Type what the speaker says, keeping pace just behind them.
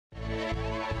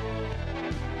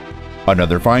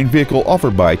Another fine vehicle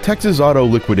offered by Texas Auto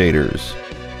Liquidators.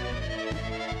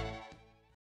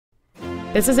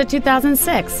 This is a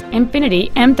 2006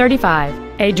 Infiniti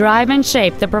M35, a drive and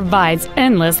shape that provides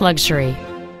endless luxury.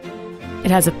 It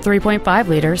has a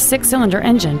 3.5-liter six-cylinder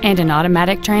engine and an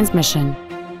automatic transmission.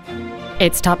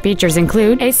 Its top features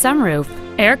include a sunroof,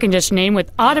 air conditioning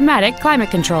with automatic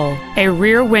climate control, a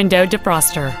rear window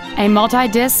defroster, a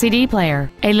multi-disc CD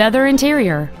player, a leather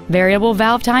interior, variable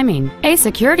valve timing, a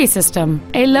security system,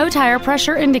 a low tire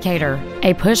pressure indicator,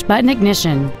 a push-button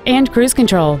ignition, and cruise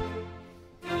control.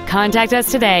 Contact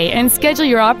us today and schedule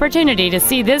your opportunity to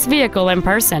see this vehicle in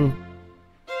person.